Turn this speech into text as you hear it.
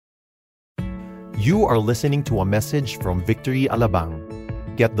You are listening to a message from Victory Alabang.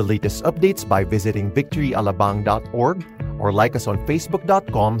 Get the latest updates by visiting victoryalabang.org or like us on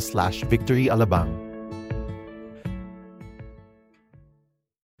facebook.com/victoryalabang.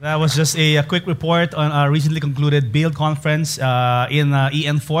 That was just a quick report on our recently concluded Build Conference in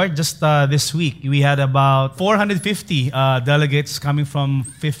EN4. Just this week, we had about 450 delegates coming from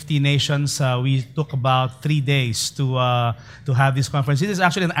 50 nations. We took about 3 days to have this conference. This is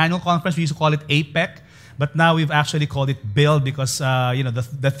actually an annual conference. We used to call it APEC, but now we've actually called it Build because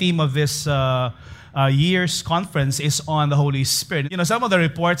the theme of this year's conference is on the Holy Spirit. Some of the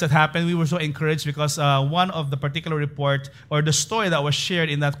reports that happened, we were so encouraged because one of the particular report or the story that was shared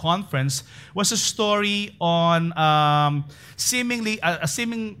in that conference was a story on seemingly a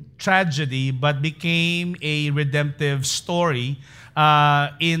seeming tragedy, but became a redemptive story.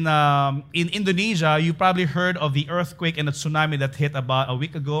 In Indonesia, you probably heard of the earthquake and the tsunami that hit about a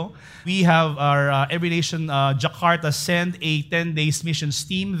week ago. We have our Every Nation Jakarta send a 10 days missions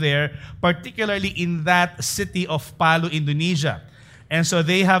team there, particularly in that city of Palu, Indonesia. And so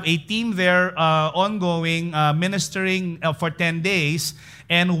they have a team there ongoing, ministering for 10 days.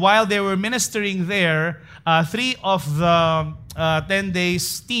 And while they were ministering there, 3 of the 10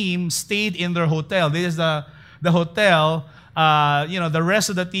 days team stayed in their hotel. This is the hotel. The rest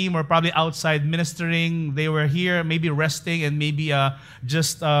of the team were probably outside ministering. They were here maybe resting and maybe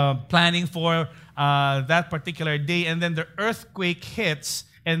just planning for that particular day. And then the earthquake hits,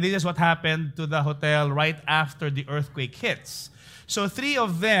 and this is what happened to the hotel right after the earthquake hits. So 3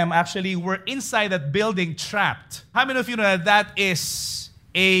 of them actually were inside that building trapped. How many of you know that is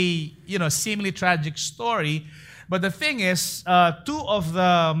a seemingly tragic story? But the thing is, 2 of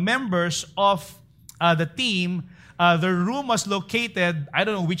the members of the team, their room was located, I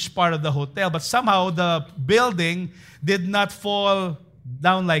don't know which part of the hotel, but somehow the building did not fall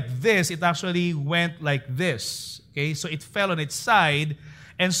down like this. It actually went like this. Okay, so it fell on its side.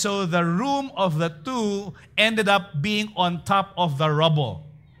 And so the room of the 2 ended up being on top of the rubble.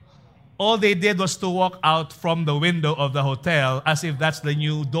 All they did was to walk out from the window of the hotel as if that's the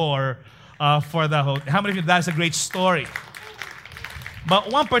new door for the hotel. How many of you, that's a great story?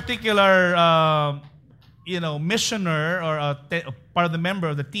 But one particular missioner or part of the member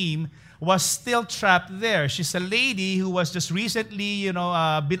of the team was still trapped there. She's a lady who was just recently,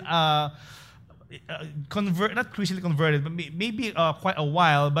 not recently converted, but maybe quite a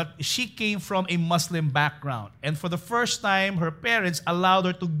while. But she came from a Muslim background, and for the first time, her parents allowed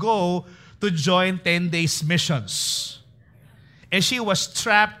her to go to join 10 days missions, and she was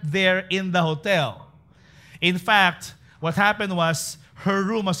trapped there in the hotel. In fact, what happened was her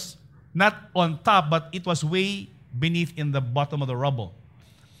room was not on top, but it was way beneath in the bottom of the rubble.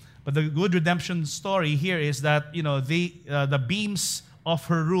 But the good redemption story here is that, the beams of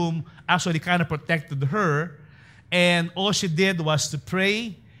her room actually kind of protected her. And all she did was to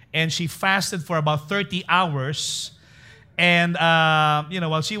pray, and she fasted for about 30 hours. And,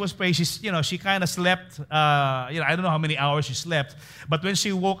 while she was praying, she kind of slept, I don't know how many hours she slept. But when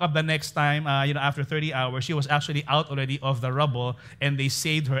she woke up the next time, after 30 hours, she was actually out already of the rubble, and they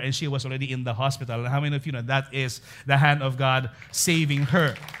saved her, and she was already in the hospital. And how many of you know that is the hand of God saving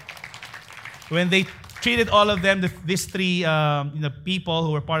her? When they treated all of them, these 3 people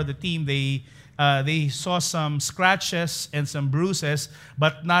who were part of the team, they saw some scratches and some bruises,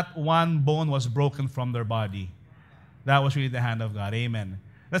 but not one bone was broken from their body. That was really the hand of God. Amen.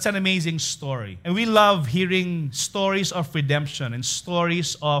 That's an amazing story. And we love hearing stories of redemption and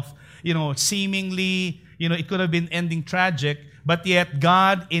stories of, seemingly, it could have been ending tragic, but yet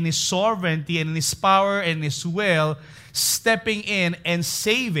God in His sovereignty and in His power and His will, stepping in and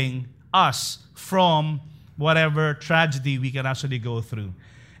saving us from whatever tragedy we can actually go through.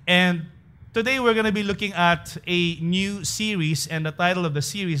 And today we're going to be looking at a new series, and the title of the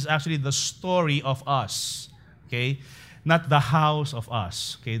series is actually The Story of Us. Okay? Not the house of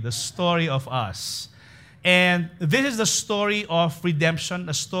us. Okay? The story of us. And this is the story of redemption,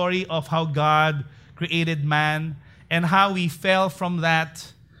 the story of how God created man and how we fell from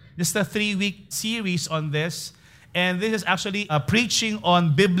that. Just a 3-week series on this. And this is actually a preaching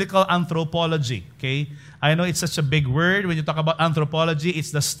on biblical anthropology. Okay? I know it's such a big word. When you talk about anthropology,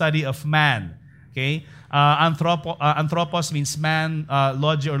 it's the study of man. Okay? Anthropos means man.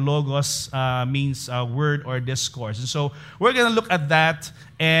 Logi or logos means word or discourse. And so we're going to look at that,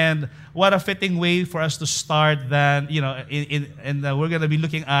 and what a fitting way for us to start than, we're going to be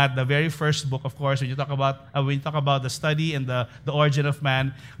looking at the very first book, of course. When you talk about the study and the origin of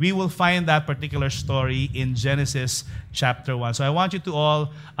man, we will find that particular story in Genesis chapter 1. So I want you to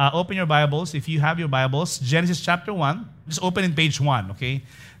all open your Bibles. If you have your Bibles, Genesis chapter 1, just open in page 1, okay?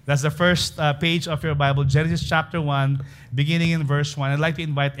 That's the first page of your Bible, Genesis chapter 1, beginning in verse 1. I'd like to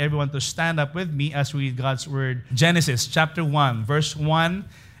invite everyone to stand up with me as we read God's Word. Genesis chapter 1, verse 1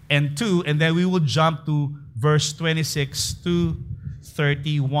 and 2, and then we will jump to verse 26 to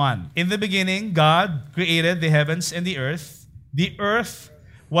 31. In the beginning, God created the heavens and the earth. The earth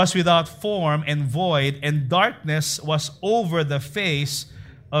was without form and void, and darkness was over the face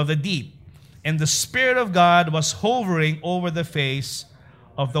of the deep. And the Spirit of God was hovering over the face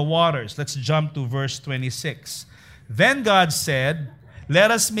of the waters. Let's jump to verse 26. Then God said, "Let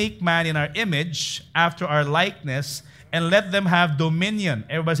us make man in our image, after our likeness, and let them have dominion."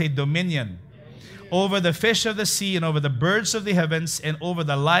 Everybody say dominion. Over the fish of the sea, and over the birds of the heavens, and over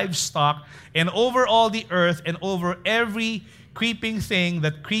the livestock, and over all the earth, and over every creeping thing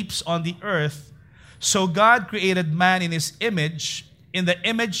that creeps on the earth. So God created man in his image. In the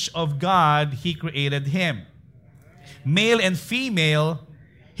image of God, he created him. Male and female,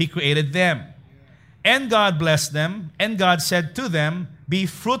 he created them. And God blessed them, and God said to them, "Be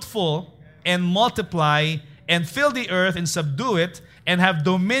fruitful and multiply, and fill the earth and subdue it, and have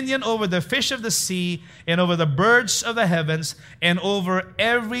dominion over the fish of the sea, and over the birds of the heavens, and over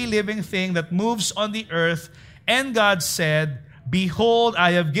every living thing that moves on the earth." And God said, "Behold,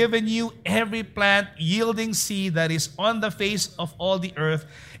 I have given you every plant yielding seed that is on the face of all the earth,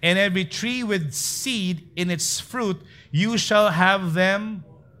 and every tree with seed in its fruit. You shall have them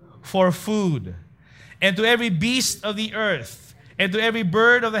for food. And to every beast of the earth, and to every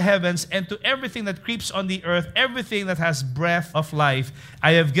bird of the heavens, and to everything that creeps on the earth, everything that has breath of life,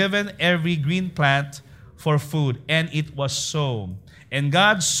 I have given every green plant for food." And it was so. And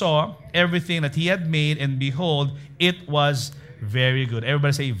God saw everything that he had made, and behold, it was very good.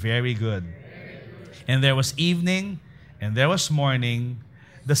 Everybody say, very good. And there was evening, and there was morning,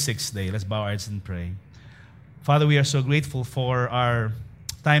 the sixth day. Let's bow our heads and pray. Father, we are so grateful for our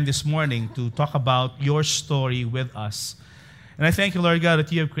time this morning to talk about your story with us. And I thank you, Lord God,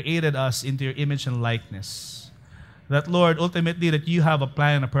 that you have created us into your image and likeness. That, Lord, ultimately that you have a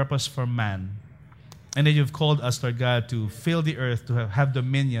plan and a purpose for man. And that you've called us, Lord God, to fill the earth, to have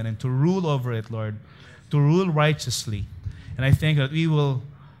dominion, and to rule over it, Lord, to rule righteously. And I thank you that we will,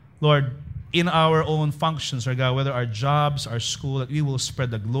 Lord, in our own functions, Lord God, whether our jobs, our school, that we will spread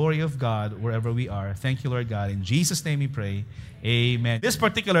the glory of God wherever we are. Thank you, Lord God. In Jesus' name we pray. Amen. This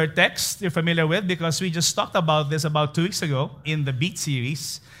particular text you're familiar with because we just talked about this about 2 weeks ago in the Beat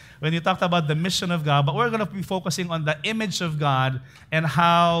series when we talked about the mission of God. But we're going to be focusing on the image of God and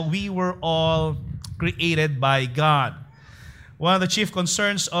how we were all created by God. One of the chief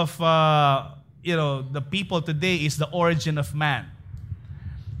concerns of the people today is the origin of man.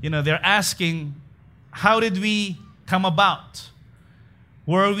 They're asking, how did we come about?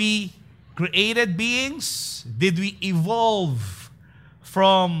 Were we created beings? Did we evolve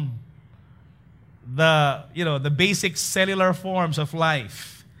from the basic cellular forms of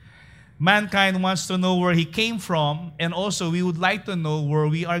life? Mankind wants to know where he came from, and also we would like to know where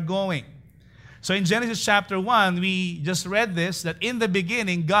we are going. So in Genesis chapter 1, we just read this, that in the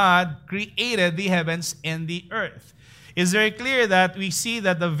beginning, God created the heavens and the earth. It's very clear that we see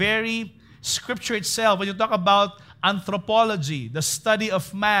that the very scripture itself, when you talk about anthropology, the study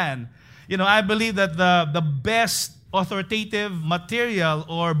of man, I believe that the best authoritative material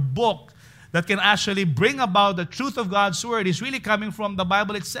or book that can actually bring about the truth of God's word is really coming from the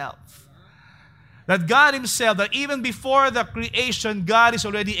Bible itself. That God himself, that even before the creation, God is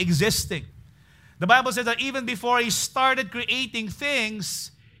already existing. The Bible says that even before he started creating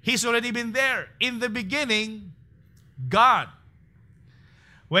things, he's already been there. In the beginning, God.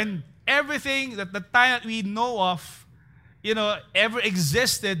 When everything that the time that we know of, ever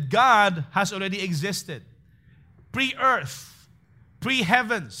existed, God has already existed. Pre-earth,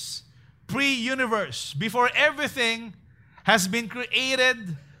 pre-heavens, pre-universe. Before everything has been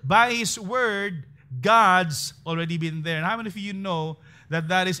created by his word, God's already been there. And how many of you know that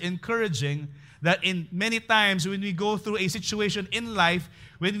that is encouraging? That in many times when we go through a situation in life,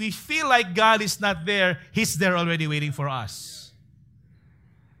 when we feel like God is not there, he's there already waiting for us.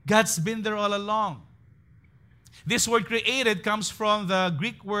 God's been there all along. This word created comes from the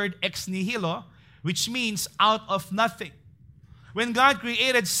Greek word ex nihilo, which means out of nothing. When God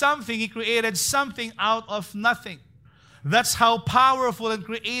created something, he created something out of nothing. That's how powerful and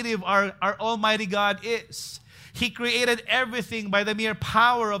creative our Almighty God is. He created everything by the mere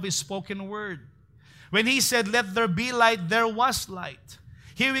power of his spoken word. When he said, "Let there be light," there was light.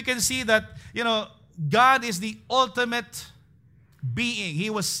 Here we can see that, God is the ultimate being. He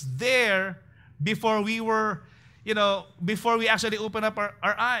was there before we were, before we actually opened up our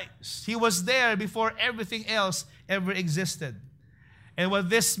eyes. He was there before everything else ever existed. And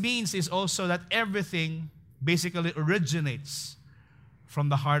what this means is also that everything basically originates from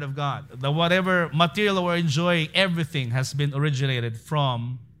the heart of God. The whatever material we're enjoying, everything has been originated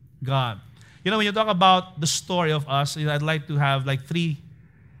from God. You know, when you talk about the story of us, I'd like to have like three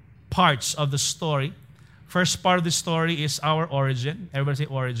parts of the story. First part of the story is our origin. Everybody say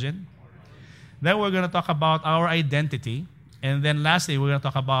origin. Then we're going to talk about our identity. And then lastly, we're going to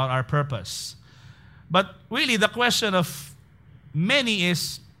talk about our purpose. But really, the question of many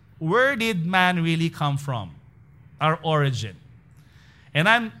is, where did man really come from? Our origin. And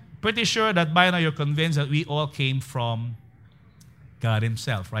I'm pretty sure that by now you're convinced that we all came from God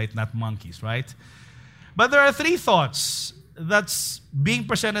Himself, right? Not monkeys, right? But there are three thoughts that's being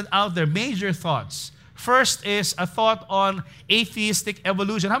presented out there, major thoughts. First is a thought on atheistic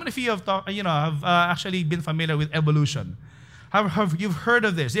evolution. How many of you have actually been familiar with evolution? Have you've heard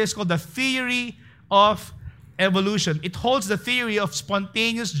of this? It's called the theory of evolution. It holds the theory of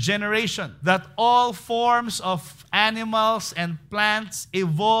spontaneous generation, that all forms of animals and plants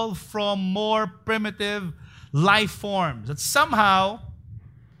evolve from more primitive life forms. That somehow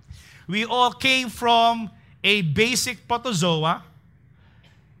we all came from a basic protozoa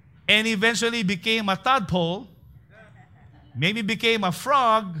and eventually became a tadpole, maybe became a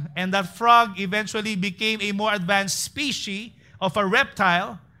frog, and that frog eventually became a more advanced species of a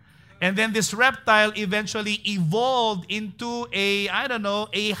reptile. And then this reptile eventually evolved into a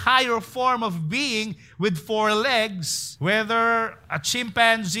higher form of being with 4 legs, whether a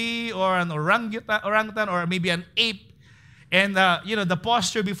chimpanzee or an orangutan or maybe an ape. And, the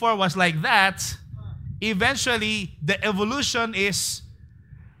posture before was like that. Eventually, the evolution is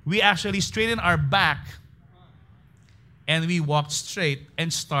we actually straightened our back and we walked straight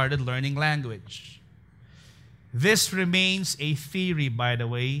and started learning language. This remains a theory, by the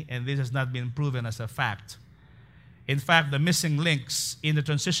way, and this has not been proven as a fact. In fact, the missing links in the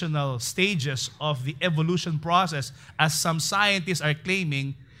transitional stages of the evolution process, as some scientists are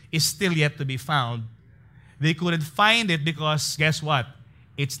claiming, is still yet to be found. They couldn't find it because, guess what?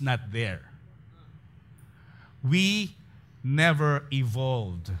 It's not there. We never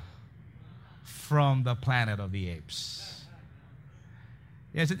evolved from the Planet of the Apes.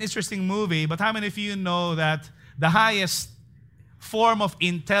 Yeah, it's an interesting movie, but how many of you know that the highest form of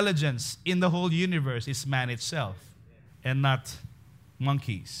intelligence in the whole universe is man itself and not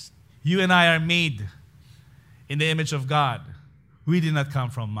monkeys? You and I are made in the image of God. We did not come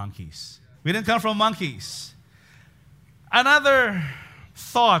from monkeys. We didn't come from monkeys. Another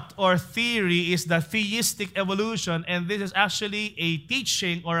thought or theory is the theistic evolution, and this is actually a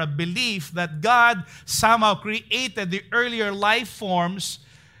teaching or a belief that God somehow created the earlier life forms,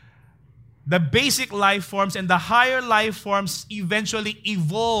 the basic life forms, and the higher life forms eventually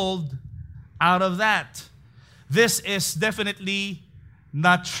evolved out of that. This is definitely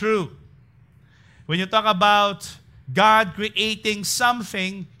not true. When you talk about God creating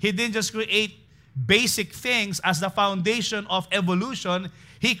something, He didn't just create basic things as the foundation of evolution.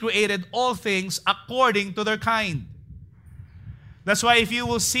 He created all things according to their kind. That's why if you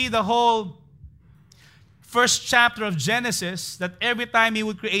will see the whole first chapter of Genesis, that every time He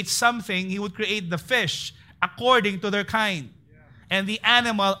would create something, He would create the fish according to their kind, and the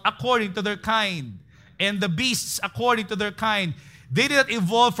animal according to their kind, and the beasts according to their kind. They did not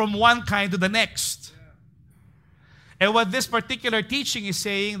evolve from one kind to the next. And what this particular teaching is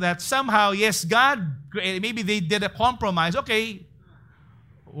saying, that somehow, yes, God created, maybe they did a compromise. Okay,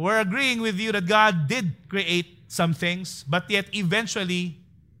 we're agreeing with you that God did create some things, but yet eventually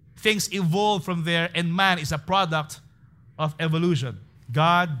things evolve from there, and man is a product of evolution.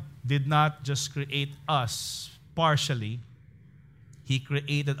 God did not just create us partially. He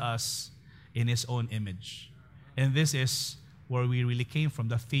created us in His own image. And this is where we really came from,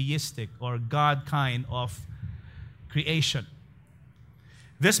 the theistic or God kind of creation.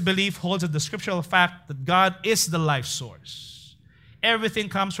 This belief holds the scriptural fact that God is the life source. Everything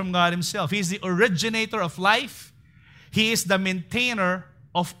comes from God Himself. He is the originator of life. He is the maintainer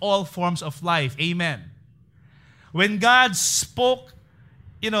of all forms of life. Amen. When God spoke,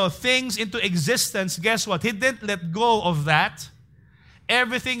 things into existence, guess what? He didn't let go of that.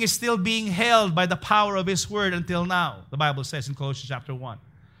 Everything is still being held by the power of His word until now, the Bible says in Colossians chapter 1.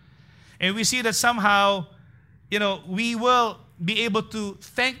 And we see that somehow, we will be able to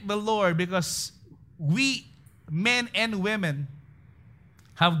thank the Lord because we, men and women,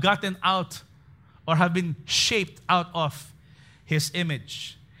 have gotten out or have been shaped out of His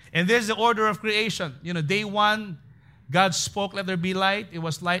image. And there's the order of creation. Day 1, God spoke, let there be light. It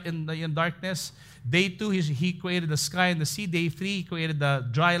was light in darkness. Day 2, he created the sky and the sea. Day 3, he created the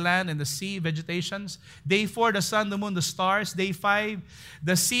dry land and the sea vegetations. Day 4, the sun, the moon, the stars. Day 5,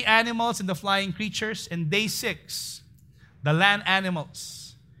 the sea animals and the flying creatures. And day 6, the land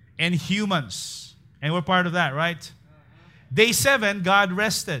animals and humans. And we're part of that, right? Day 7, God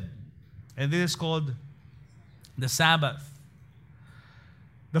rested. And this is called the Sabbath.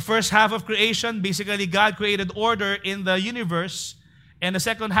 The first half of creation, basically God created order in the universe. And the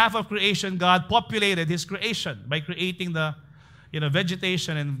second half of creation, God populated His creation by creating the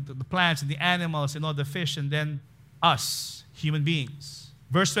vegetation and the plants and the animals and all the fish, and then us, human beings.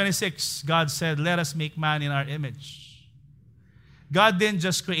 Verse 26, God said, let us make man in our image. God didn't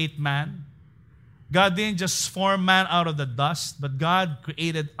just create man. God didn't just form man out of the dust, but God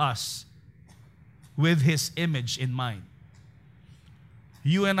created us with His image in mind.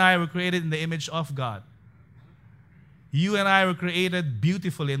 You and I were created in the image of God. You and I were created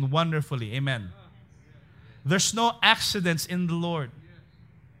beautifully and wonderfully. Amen. There's no accidents in the Lord.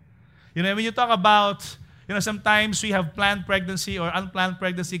 When you talk about, sometimes we have planned pregnancy or unplanned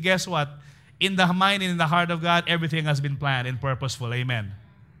pregnancy, guess what? In the mind and in the heart of God, everything has been planned and purposeful. Amen.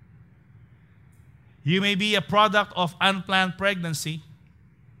 You may be a product of unplanned pregnancy,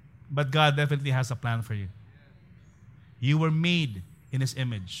 but God definitely has a plan for you. You were made in His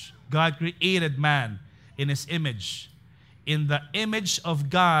image. God created man in His image. In the image of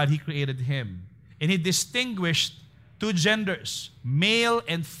God, He created him. And He distinguished two genders, male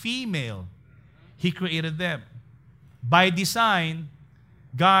and female. He created them. By design,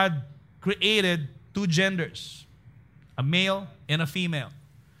 God created two genders, a male and a female.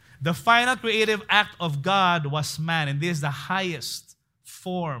 The final creative act of God was man, and this is the highest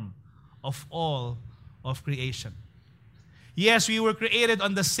form of all of creation. Yes, we were created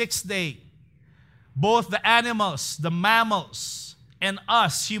on the 6th day. Both the animals, the mammals, and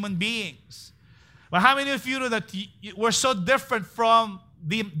us, human beings. But how many of you know that we're so different from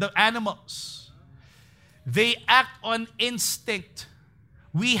the animals? They act on instinct.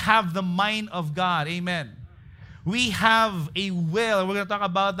 We have the mind of God. Amen. We have a will. And we're going to talk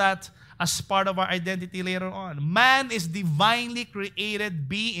about that as part of our identity later on. Man is divinely created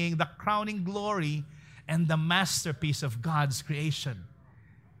being, the crowning glory and the masterpiece of God's creation.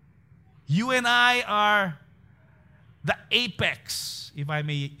 You and I are the apex, if I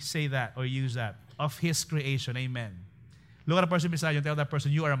may say that or use that, of His creation. Amen. Look at the person beside you and tell that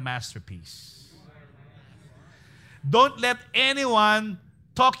person, you are a masterpiece. Don't let anyone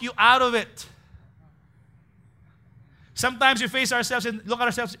talk you out of it. Sometimes we face ourselves and look at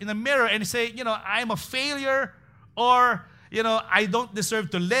ourselves in the mirror and say, I'm a failure, or, I don't deserve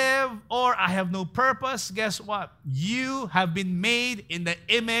to live, or I have no purpose. Guess what? You have been made in the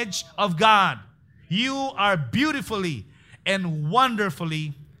image of God. You are beautifully and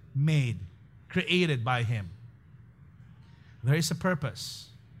wonderfully made, created by Him. There is a purpose.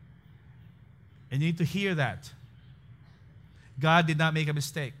 And you need to hear that. God did not make a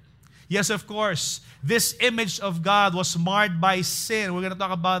mistake. Yes, of course, this image of God was marred by sin. We're going to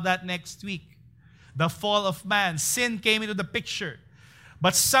talk about that next week. The fall of man. Sin came into the picture.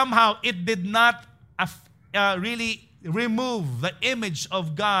 But somehow it did not really remove the image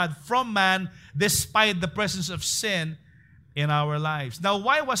of God from man despite the presence of sin in our lives. Now,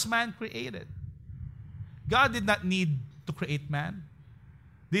 why was man created? God did not need to create man.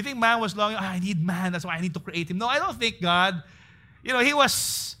 Do you think man was longing, I need man, that's why I need to create him? No, I don't think God, he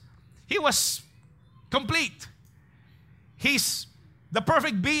was complete. He's the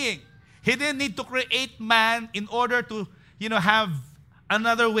perfect being. He didn't need to create man in order to, have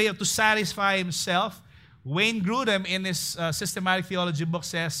another way to satisfy himself. Wayne Grudem, in his systematic theology book,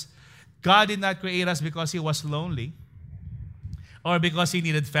 says, God did not create us because He was lonely or because He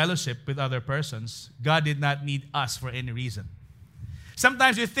needed fellowship with other persons. God did not need us for any reason.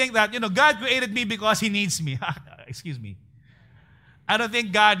 Sometimes you think that, God created me because He needs me. Excuse me. I don't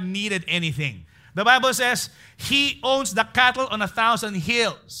think God needed anything. The Bible says He owns the cattle on 1,000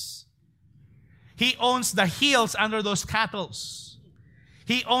 hills. He owns the hills under those cattle.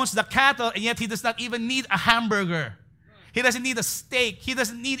 He owns the cattle, and yet He does not even need a hamburger. He doesn't need a steak. He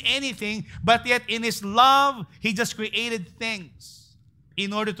doesn't need anything, but yet in His love, He just created things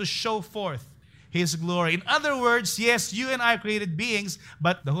in order to show forth His glory. In other words, yes, you and I created beings,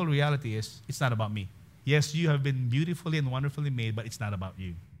 but the whole reality is, it's not about me. Yes, you have been beautifully and wonderfully made, but it's not about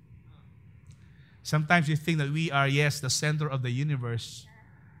you. Sometimes you think that we are, yes, the center of the universe.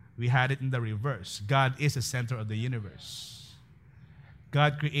 We had it in the reverse. God is the center of the universe.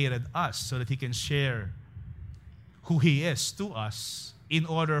 God created us so that He can share who He is to us in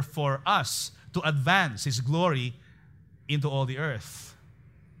order for us to advance His glory into all the earth.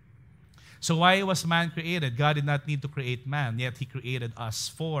 So why was man created? God did not need to create man, yet He created us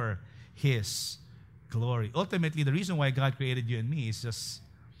for His glory. Ultimately, the reason why God created you and me is just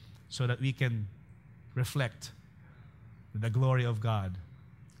so that we can reflect the glory of God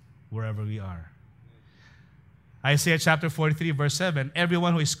wherever we are. Isaiah chapter 43, verse 7,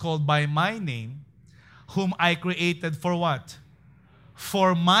 everyone who is called by my name, whom I created for what?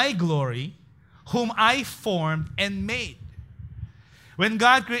 For my glory, whom I formed and made. When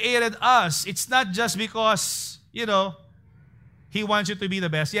God created us, it's not just because, He wants you to be the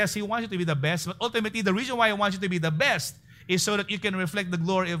best. Yes, He wants you to be the best, but ultimately the reason why He wants you to be the best is so that you can reflect the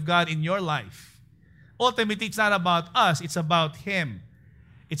glory of God in your life. Ultimately, it's not about us, it's about Him.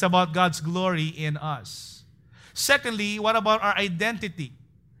 It's about God's glory in us. Secondly, what about our identity?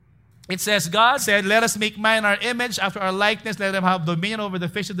 It says, God said, let us make man in our image, after our likeness. Let them have dominion over the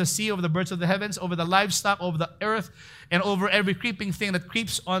fish of the sea, over the birds of the heavens, over the livestock, over the earth, and over every creeping thing that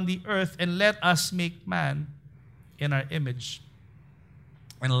creeps on the earth. And let us make man in our image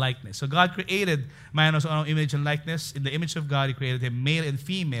and likeness. So God created man in His own image and likeness. In the image of God, He created him, male and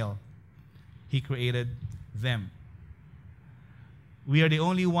female. He created them. We are the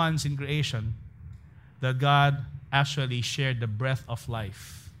only ones in creation that God actually shared the breath of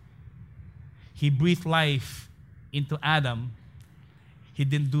life. He breathed life into Adam. He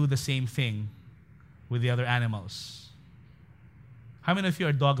didn't do the same thing with the other animals. How many of you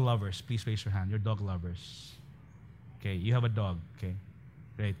are dog lovers? Please raise your hand. You're dog lovers. Okay, you have a dog. Okay,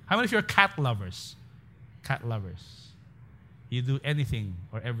 great. How many of you are cat lovers? Cat lovers. You do anything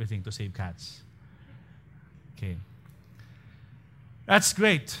or everything to save cats. Okay. That's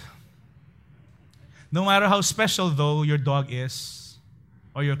great. No matter how special, though, your dog is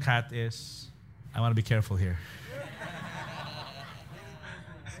or your cat is, I want to be careful here.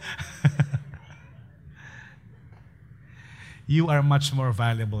 You are much more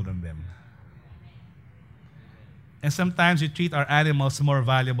valuable than them. And sometimes we treat our animals more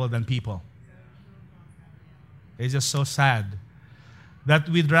valuable than people. It's just so sad that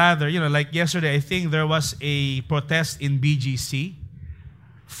we'd rather, like yesterday, I think there was a protest in BGC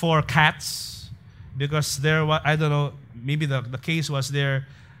for cats because there was, I don't know, maybe the case was they're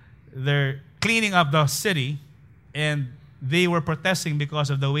cleaning up the city and they were protesting because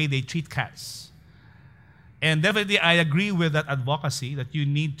of the way they treat cats. And definitely I agree with that advocacy that you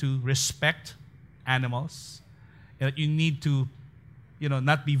need to respect animals and that you need to,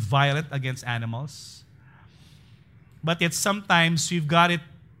 not be violent against animals. But yet sometimes we've got it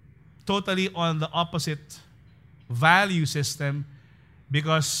totally on the opposite value system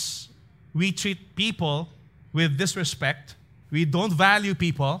because we treat people with disrespect. We don't value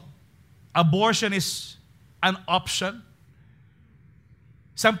people. Abortion is an option.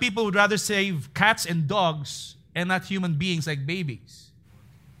 Some people would rather save cats and dogs and not human beings like babies.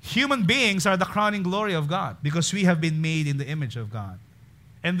 Human beings are the crowning glory of God because we have been made in the image of God.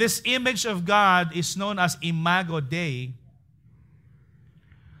 And this image of God is known as Imago Dei,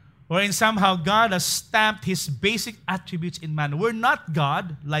 wherein somehow God has stamped His basic attributes in man. We're not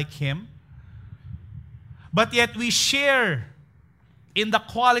God like Him, but yet we share in the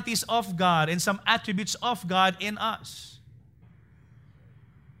qualities of God and some attributes of God in us.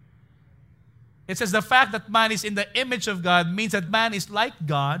 It says the fact that man is in the image of God means that man is like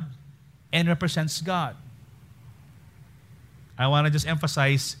God and represents God. I want to just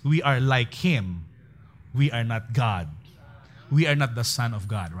emphasize, we are like Him. We are not God. We are not the Son of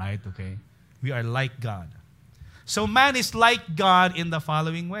God, right? Okay? We are like God. So man is like God in the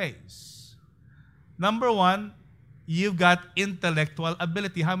following ways. Number one, you've got intellectual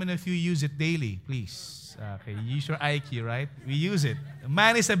ability. How many of you use it daily? Please. Okay, use your IQ, right? We use it.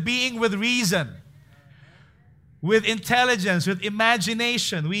 Man is a being with reason, with intelligence, with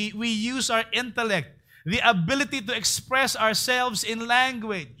imagination. We use our intellect, the ability to express ourselves in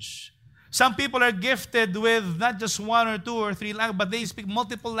language. Some people are gifted with not just one or two or three languages, but they speak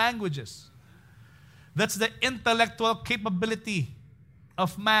multiple languages. That's the intellectual capability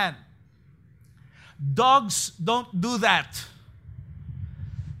of man. Dogs don't do that.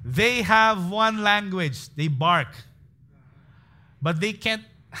 They have one language. They bark. But they can't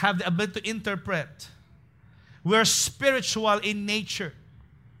have the ability to interpret. We're spiritual in nature.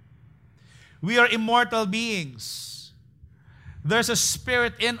 We are immortal beings. There's a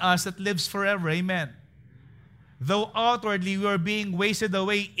spirit in us that lives forever. Amen. Though outwardly we are being wasted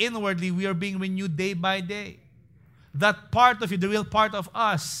away, inwardly we are being renewed day by day. That part of you, the real part of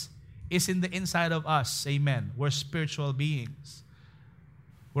us, is in the inside of us. Amen. We're spiritual beings.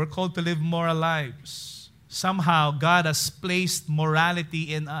 We're called to live moral lives. Somehow, God has placed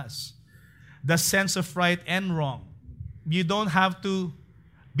morality in us. The sense of right and wrong. you don't have to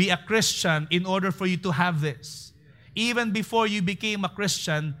be a Christian in order for you to have this. Even before you became a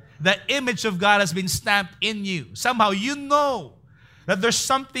Christian, the image of God has been stamped in you. Somehow you know that there's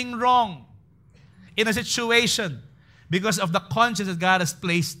something wrong in a situation because of the conscience that God has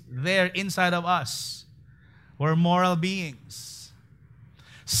placed there inside of us. We're moral beings.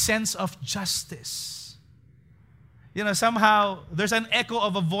 Sense of justice. Somehow there's an echo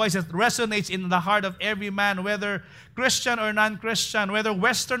of a voice that resonates in the heart of every man, whether Christian or non-Christian, whether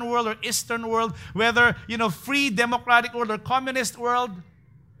Western world or Eastern world, whether, free democratic world or communist world.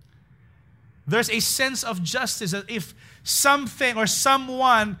 There's a sense of justice that if something or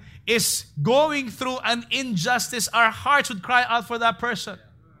someone is going through an injustice, our hearts would cry out for that person.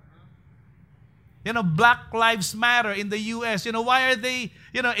 Black Lives Matter in the U.S. Why are they,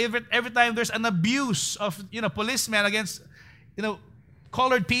 every time there's an abuse of, policemen against,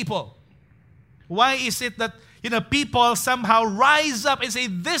 colored people. Why is it that, people somehow rise up and say,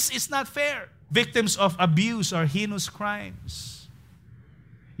 this is not fair? Victims of abuse or heinous crimes.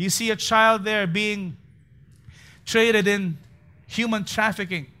 You see a child there being traded in human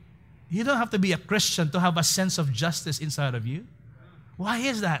trafficking. You don't have to be a Christian to have a sense of justice inside of you. Why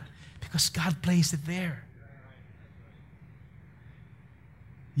is that? Because God placed it there.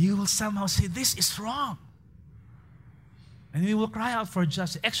 You will somehow say, this is wrong. And we will cry out for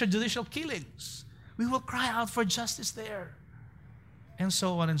justice. Extrajudicial killings. We will cry out for justice there. And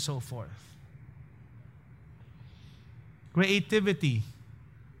so on and so forth. Creativity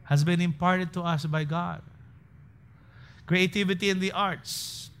has been imparted to us by God. Creativity in the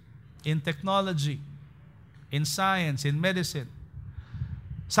arts, in technology, in science, in medicine.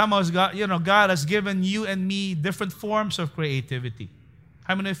 Somehow, God has given you and me different forms of creativity.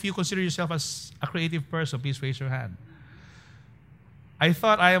 How many of you consider yourself as a creative person? Please raise your hand. I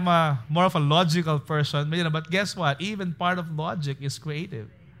thought I am more of a logical person, but guess what? Even part of logic is creative.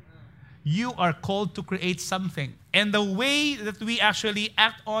 You are called to create something. And the way that we actually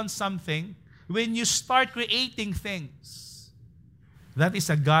act on something, when you start creating things, that is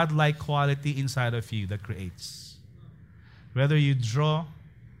a God-like quality inside of you that creates. Whether you draw,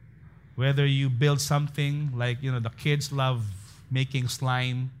 whether you build something like, the kids love making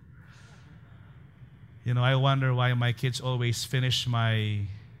slime. I wonder why my kids always finish my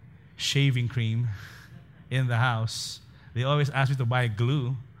shaving cream in the house. They always ask me to buy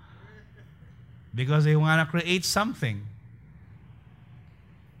glue because they want to create something.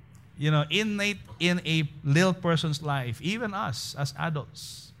 Innate in a little person's life, even us as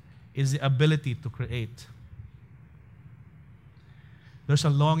adults, is the ability to create. There's a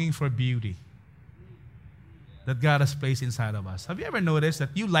longing for beauty that God has placed inside of us. Have you ever noticed that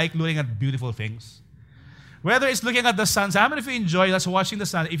you like looking at beautiful things? Whether it's looking at the sun, how many of you enjoy just watching the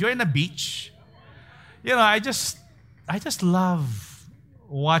sun? If you're in a beach, I just love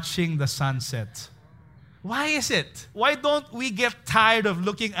watching the sunset. Why is it? Why don't we get tired of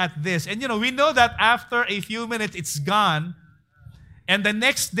looking at this? And we know that after a few minutes, it's gone. And the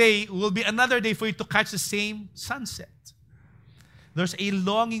next day will be another day for you to catch the same sunset. There's a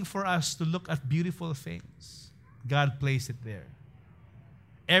longing for us to look at beautiful things. God placed it there.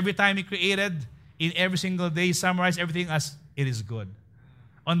 Every time He created, in every single day, He summarized everything as it is good.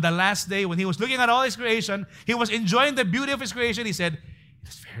 On the last day, when He was looking at all His creation, He was enjoying the beauty of His creation. He said, it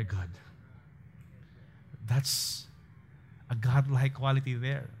is very good. That's a God-like quality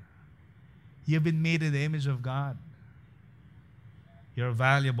there. You have been made in the image of God. You're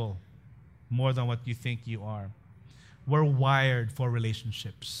valuable more than what you think you are. We're wired for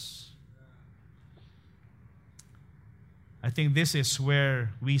relationships. I think this is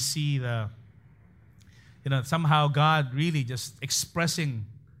where we see somehow God really just expressing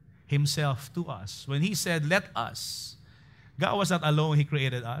Himself to us. When He said, let us, God was not alone, He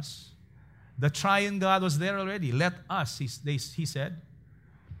created us. The triune God was there already. Let us, he said.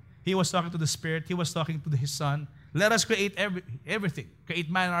 He was talking to the Spirit. He was talking to His Son. Let us create everything.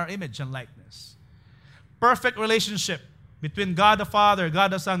 Create man in our image and likeness. Perfect relationship between God the Father,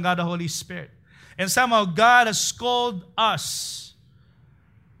 God the Son, God the Holy Spirit. And somehow God has called us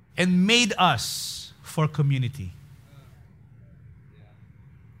and made us for community.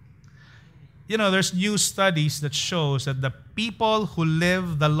 There's new studies that shows that the people who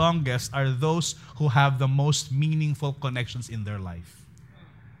live the longest are those who have the most meaningful connections in their life.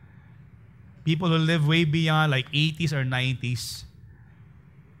 People who live way beyond like 80s or 90s.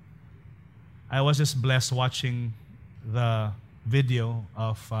 I was just blessed watching the video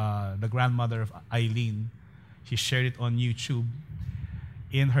of the grandmother of Eileen. She shared it on YouTube.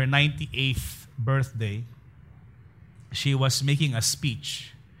 In her 98th birthday, she was making a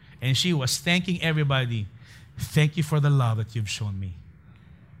speech. And she was thanking everybody Thank you for the love that you've shown me.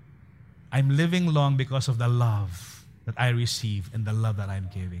 I'm living long because of the love that I receive and the love that I'm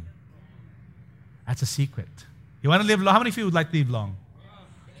giving. That's a secret. You want to live long? How many of you would like to live long?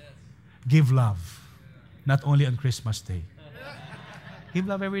 Give love. Not only on Christmas Day. Give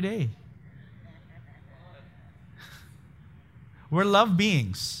love every day. We're love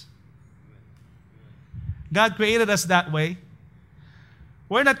beings. God created us that way.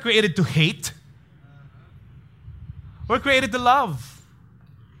 We're not created to hate. We're created to love.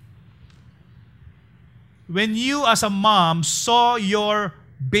 When you as a mom saw your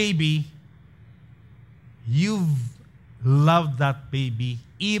baby, you've loved that baby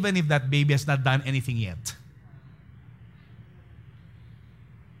even if that baby has not done anything yet.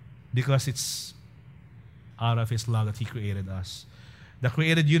 Because it's out of His love that He created us. The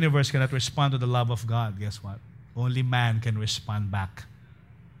created universe cannot respond to the love of God. Guess what? Only man can respond back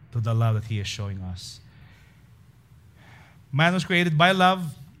to the love that He is showing us. Man was created by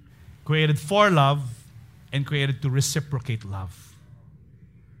love, created for love, and created to reciprocate love.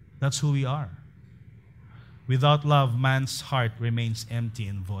 That's who we are. Without love, man's heart remains empty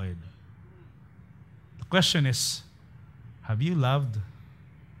and void. The question is, have you loved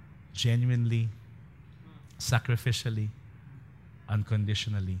genuinely, sacrificially,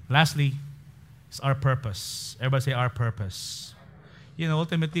 unconditionally? Lastly, it's our purpose. Everybody say our purpose. You know,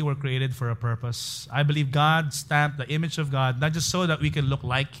 ultimately, we're created for a purpose. I believe God stamped the image of God, not just so that we can look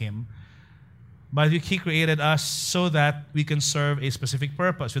like Him, but He created us so that we can serve a specific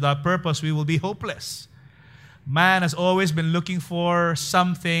purpose. Without purpose, we will be hopeless. Man has always been looking for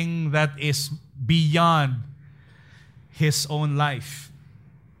something that is beyond his own life.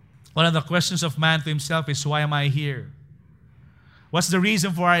 One of the questions of man to himself is, why am I here? What's the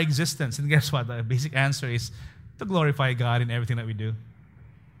reason for our existence? And guess what? The basic answer is to glorify God in everything that we do.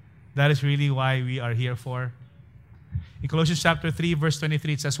 That is really why we are here for. In Colossians chapter 3, verse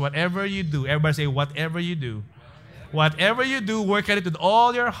 23, it says, whatever you do, everybody say, whatever you do. Whatever you do, work at it with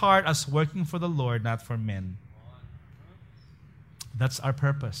all your heart as working for the Lord, not for men. That's our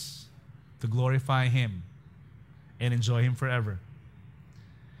purpose, to glorify Him and enjoy Him forever.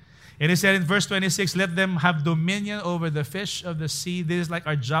 And it said in verse 26, let them have dominion over the fish of the sea. This is like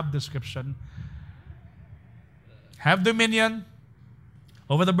our job description. Have dominion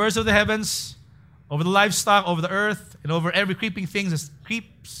over the birds of the heavens, over the livestock, over the earth, and over every creeping thing that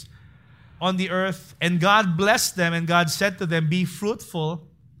creeps on the earth. And God blessed them, and God said to them, be fruitful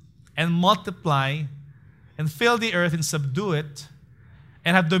and multiply and fill the earth and subdue it,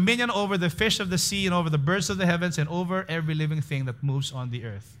 and have dominion over the fish of the sea and over the birds of the heavens and over every living thing that moves on the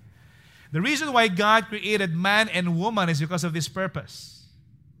earth. The reason why God created man and woman is because of this purpose.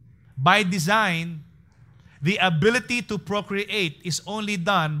 By design, the ability to procreate is only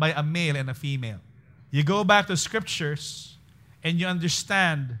done by a male and a female. You go back to scriptures and you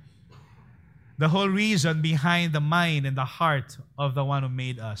understand the whole reason behind the mind and the heart of the one who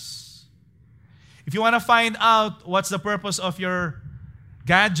made us. If you want to find out what's the purpose of your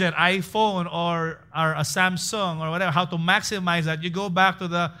gadget, iPhone or a Samsung or whatever, how to maximize that, you go back to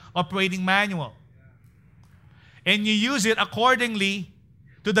the operating manual. And you use it accordingly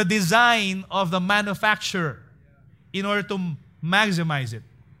to the design of the manufacturer in order to maximize it.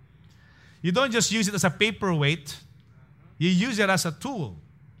 You don't just use it as a paperweight, you use it as a tool.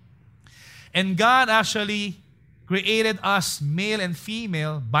 And God actually created us male and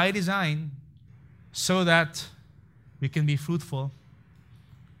female by design so that we can be fruitful,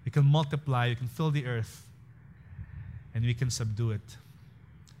 we can multiply, we can fill the earth, and we can subdue it.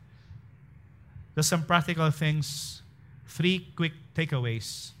 Just some practical things, 3 quick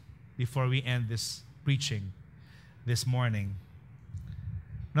takeaways before we end this preaching this morning.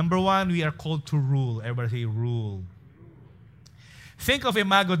 Number 1, we are called to rule. Everybody say rule. Think of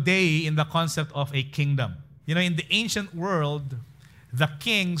Imago Dei in the concept of a kingdom. You know, in the ancient world, the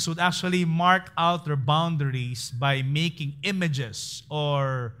kings would actually mark out their boundaries by making images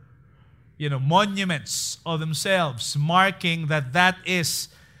or, monuments of themselves, marking that is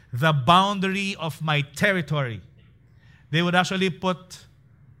the boundary of my territory. They would actually put,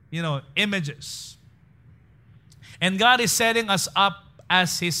 images. And God is setting us up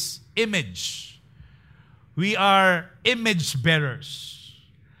as His image. We are image bearers.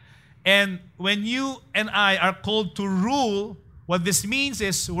 And when you and I are called to rule, what this means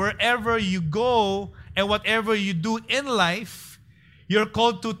is wherever you go and whatever you do in life, you're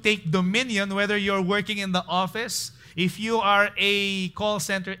called to take dominion, whether you're working in the office, if you are a call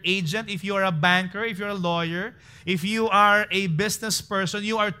center agent, if you are a banker, if you're a lawyer, if you are a business person,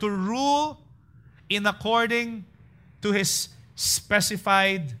 you are to rule in according to His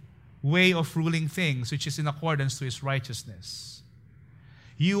specified way of ruling things, which is in accordance to His righteousness.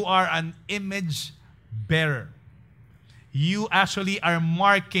 You are an image bearer. You actually are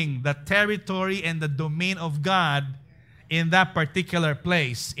marking the territory and the domain of God in that particular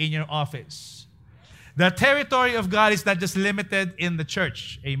place in your office. The territory of God is not just limited in the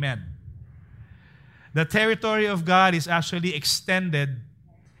church. Amen. The territory of God is actually extended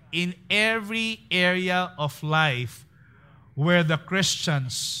in every area of life where the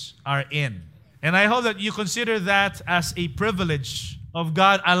Christians are in. And I hope that you consider that as a privilege of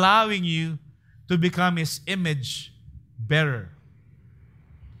God allowing you to become His image bearer,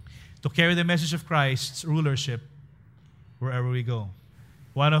 to carry the message of Christ's rulership wherever we go.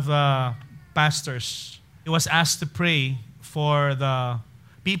 One of the pastors was asked to pray for the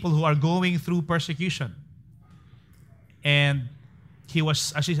people who are going through persecution. And he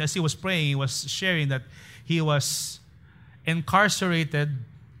was, as he was praying, he was sharing that he was incarcerated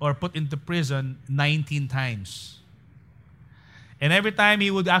or put into prison 19 times. And every time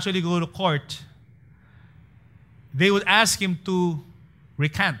he would actually go to court, they would ask him to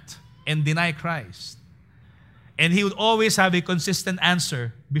recant and deny Christ. And he would always have a consistent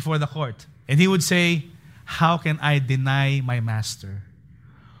answer before the court. And he would say, "How can I deny my master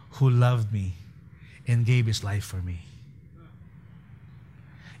who loved me and gave his life for me?"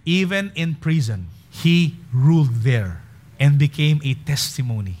 Even in prison, he ruled there and became a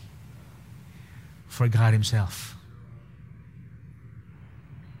testimony for God Himself.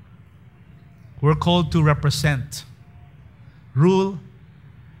 We're called to represent, rule,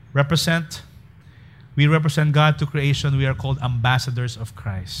 represent. We represent God to creation. We are called ambassadors of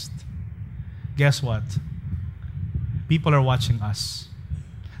Christ. Guess what? People are watching us.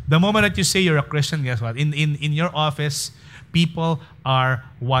 The moment that you say you're a Christian, guess what? In your office, people are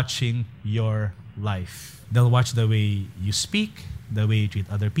watching your life. They'll watch the way you speak, the way you treat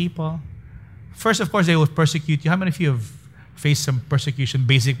other people. First, of course, they will persecute you. How many of you have faced some persecution,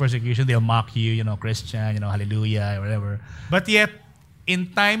 basic persecution? They'll mock you, Christian, hallelujah, or whatever. But yet,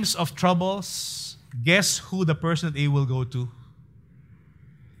 in times of troubles, guess who the person that they will go to?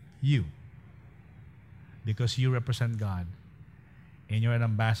 You. Because you represent God and you're an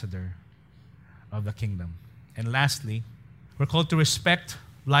ambassador of the kingdom. And lastly, we're called to respect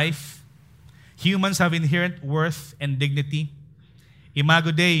life. Humans have inherent worth and dignity.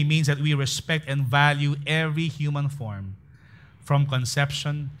 Imago Dei means that we respect and value every human form from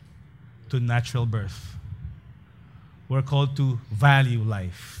conception to natural birth. We're called to value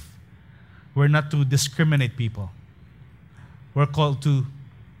life. We're not to discriminate people. We're called to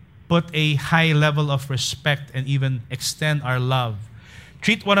put a high level of respect and even extend our love.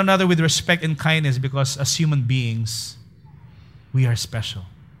 Treat one another with respect and kindness because as human beings, we are special.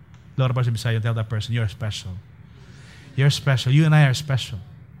 Look at the person beside you, tell that person, you're special. You're special. You and I are special.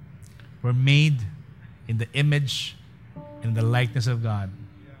 We're made in the image and the likeness of God.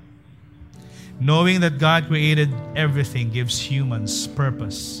 Knowing that God created everything gives humans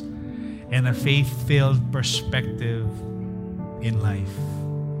purpose and a faith-filled perspective in life.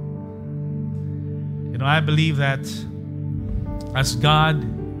 I believe that as God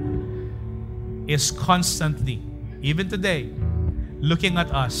is constantly, even today, looking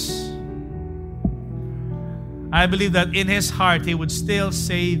at us, I believe that in His heart, He would still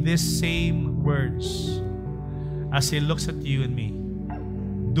say these same words as He looks at you and me,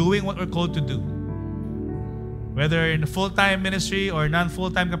 doing what we're called to do. Whether in a full-time ministry or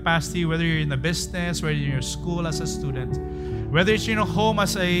non-full-time capacity, whether you're in a business, whether you're in your school as a student, whether it's in your home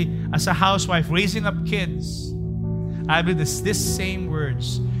as a housewife, raising up kids, I believe this same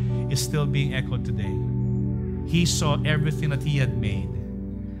words is still being echoed today. He saw everything that He had made,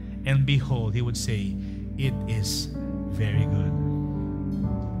 and behold, He would say, "It is very good."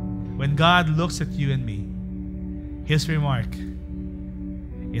 When God looks at you and me, His remark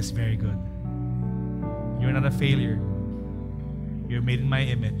is very good. You're not a failure. You're made in my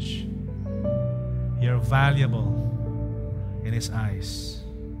image. You're valuable in His eyes.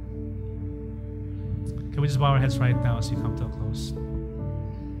 Can we just bow our heads right now as we come to a close?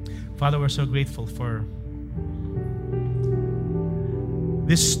 Father, we're so grateful for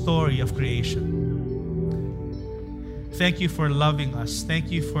this story of creation. Thank you for loving us.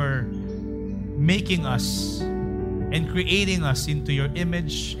 Thank you for making us and creating us into your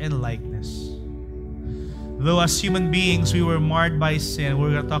image and likeness. Though as human beings, we were marred by sin.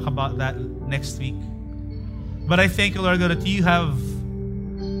 We're going to talk about that next week. But I thank you, Lord God, that you have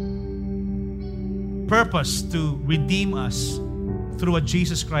purpose to redeem us through what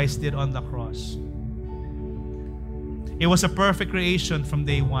Jesus Christ did on the cross. It was a perfect creation from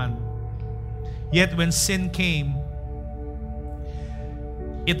day one. Yet when sin came,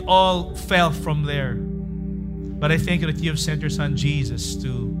 it all fell from there. But I thank you that you have sent your Son Jesus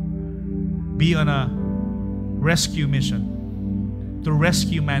to be on a rescue mission, to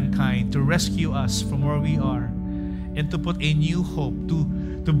rescue mankind, to rescue us from where we are, and to put a new hope,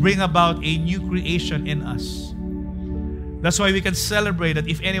 to bring about a new creation in us. That's why we can celebrate that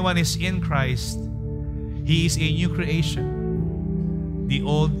if anyone is in Christ, he is a new creation. The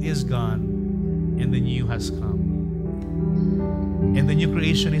old is gone and the new has come. And the new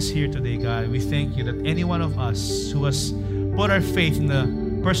creation is here today, God. We thank you that any one of us who has put our faith in the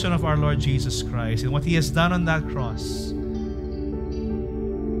person of our Lord Jesus Christ and what He has done on that cross,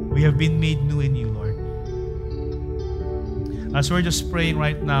 we have been made new in you, Lord. As we're just praying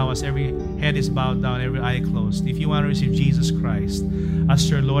right now, as every head is bowed down, every eye closed, if you want to receive Jesus Christ as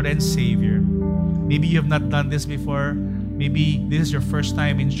your Lord and Savior, maybe you have not done this before, maybe this is your first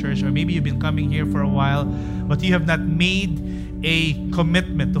time in church, or maybe you've been coming here for a while, but you have not made a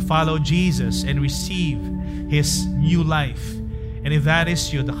commitment to follow Jesus and receive His new life. And if that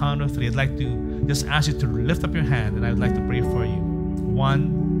is you, at the count of 3, I'd like to just ask you to lift up your hand, and I would like to pray for you.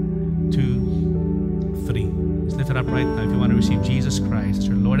 1, 2, 3. Just lift it up right now. If you want to receive Jesus Christ as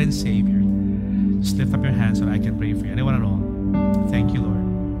your Lord and Savior, just lift up your hand so that I can pray for you. Anyone at all? Thank you,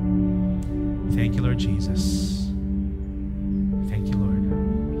 Lord. Thank you, Lord Jesus. Thank you, Lord.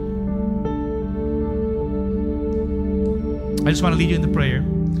 I just want to lead you in the prayer.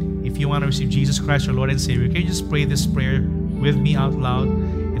 If you want to receive Jesus Christ, your Lord and Savior, can you just pray this prayer with me out loud?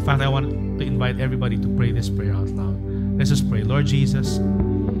 In fact, I want to invite everybody to pray this prayer out loud. Let's just pray. Lord Jesus,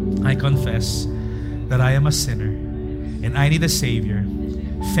 I confess that I am a sinner and I need a Savior.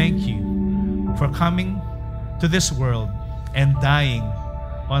 Thank you for coming to this world and dying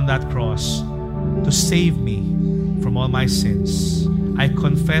on that cross to save me from all my sins. I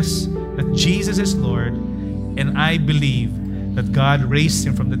confess that Jesus is Lord, and I believe that God raised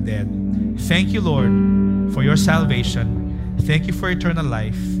Him from the dead. Thank you, Lord, for your salvation. Thank you for eternal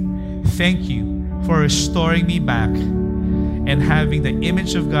life. Thank you for restoring me back and having the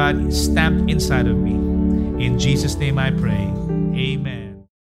image of God stamped inside of me. In Jesus' name I pray. Amen.